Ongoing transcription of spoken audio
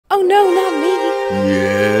Oh no, not me!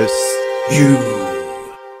 Yes, you!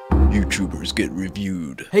 YouTubers get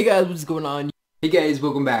reviewed. Hey guys, what's going on? Hey guys,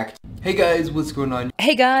 welcome back. Hey guys, what's going on?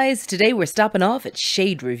 Hey guys, today we're stopping off at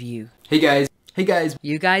Shade Review. Hey guys. Hey guys.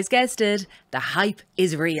 You guys guessed it, the hype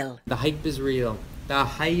is real. The hype is real. The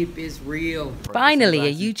hype is real. Finally,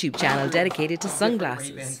 a YouTube channel dedicated to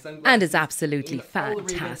sunglasses. And it's absolutely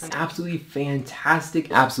fantastic. Absolutely fantastic.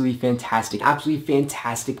 Absolutely fantastic. Absolutely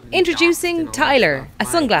fantastic. Introducing Tyler, a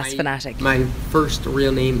sunglass fanatic. My first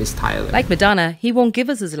real name is Tyler. Like Madonna, he won't give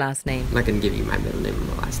us his last name. I'm not gonna give you my middle name and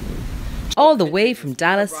my last name. All the way from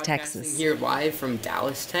Dallas, Texas. Here live from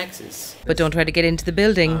Dallas, Texas. But don't try to get into the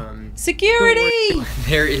building. Security!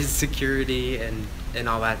 There is security and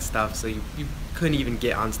all that stuff, so you couldn't even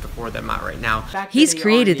get onto the floor that I'm at right now. He's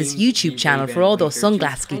created this YouTube channel for all those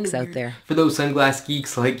sunglass geeks out there. For those sunglass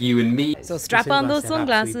geeks like you and me. So strap on those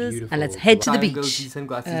sunglasses and let's head to the beach.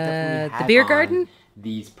 The beer garden?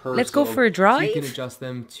 Let's go for a drive? You can adjust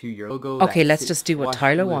them to your logo. Okay, let's just do what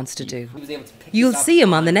Tyler wants to do. You'll see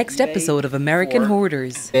him on the next episode of American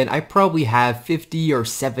Hoarders. And I probably have 50 or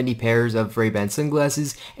 70 pairs of Ray-Ban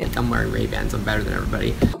sunglasses, and I'm wearing Ray-Bans. I'm better than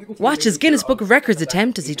everybody. Watch his Guinness Book of Records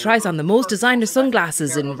attempt as he tries on the most designer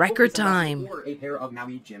sunglasses in record time.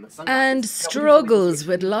 And struggles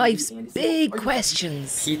with life's big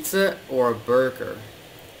questions. Pizza or a burger?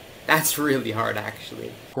 That's really hard, actually.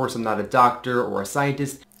 Of course, I'm not a doctor or a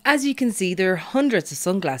scientist. As you can see, there are hundreds of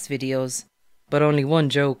sunglass videos, but only one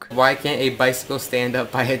joke. Why can't a bicycle stand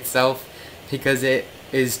up by itself? Because it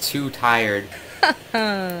is too tired.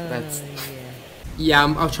 Yeah,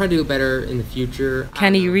 I'll try to do better in the future.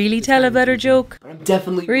 Can he really tell a better joke?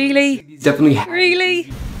 Definitely. Really? Definitely.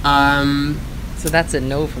 Really? So that's a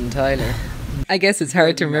no from Tyler. I guess it's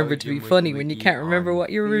hard to remember to be funny when you can't remember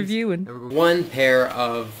what you're reviewing. One pair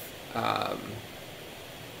of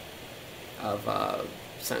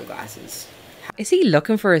sunglasses. Is he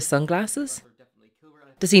looking for his sunglasses?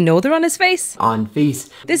 Does he know they're on his face? On face.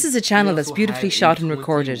 This is a channel that's beautifully shot and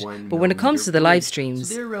recorded, but when it comes to the live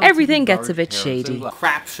streams, everything gets a bit shady.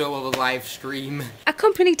 Crap show of a live stream.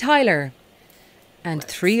 Accompany Tyler and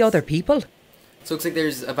 3 other people. So it looks like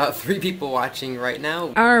there's about 3 people watching right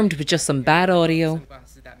now. Armed with just some bad audio.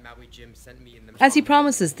 As he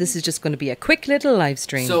promises, this is just going to be a quick little live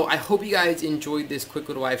stream. So I hope you guys enjoyed this quick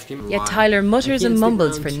little live stream. Yet Tyler mutters and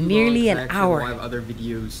mumbles for nearly an hour. Other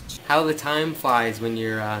videos. How the time flies when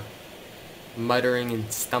you're muttering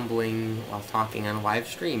and stumbling while talking on a live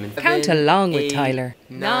stream. Count along with Tyler.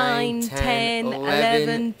 9, 10,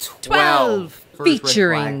 11, 12.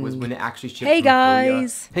 Featuring Hey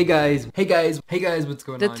guys, what's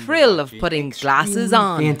going on? The thrill of putting glasses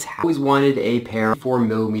on. Fantastic. I always wanted a pair of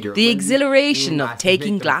 4mm. The exhilaration of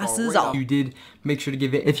taking glasses off. You did. Make sure to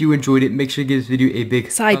give it, if you enjoyed it, make sure to give this video a big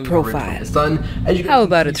side profile. How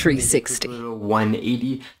about a 360?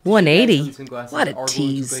 180. 180? What a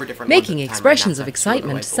tease. Making expressions of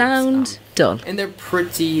excitement sound dull. And they're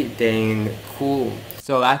pretty dang cool.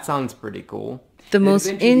 So that sounds pretty cool. The most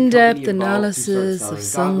in-depth analysis of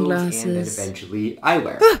sunglasses. And eventually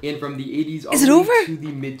eyewear. And from the 80s Is it over? to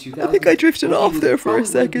the mid-2000s. I think I drifted off there for a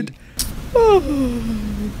second.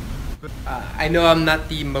 I know I'm not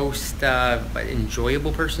the most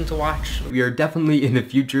enjoyable person to watch. We are definitely in the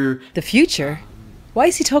future. The future? Why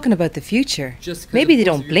is he talking about the future? Maybe they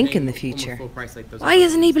don't blink in the future. Why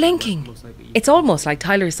isn't he blinking? It's almost like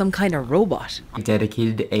Tyler is some kind of robot.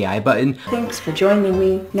 Dedicated AI button. Thanks for joining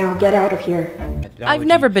me. Now get out of here. I've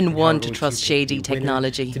never been one to trust shady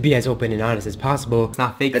technology. To be as open and honest as possible. It's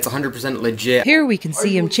not fake. It's 100% legit. Here we can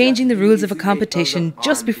see him changing the rules of a competition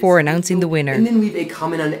just before announcing the winner. And then leave a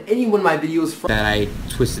comment on any one of my videos that I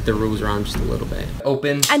twisted the rules around just a little bit.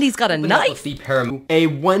 Open. And he's got a knife. A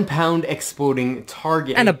 1 pound exploding target.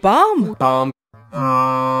 And a bomb.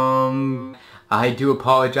 I do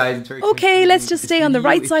apologize. Okay, let's just stay on the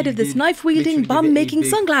right side of this knife-wielding, bomb-making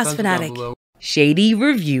sunglass fanatic. Shady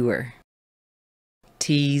reviewer.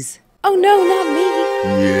 Tease. Oh no, not me.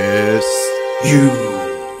 Yes,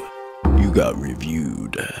 you got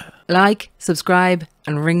reviewed. Like, subscribe,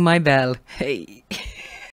 and ring my bell. Hey.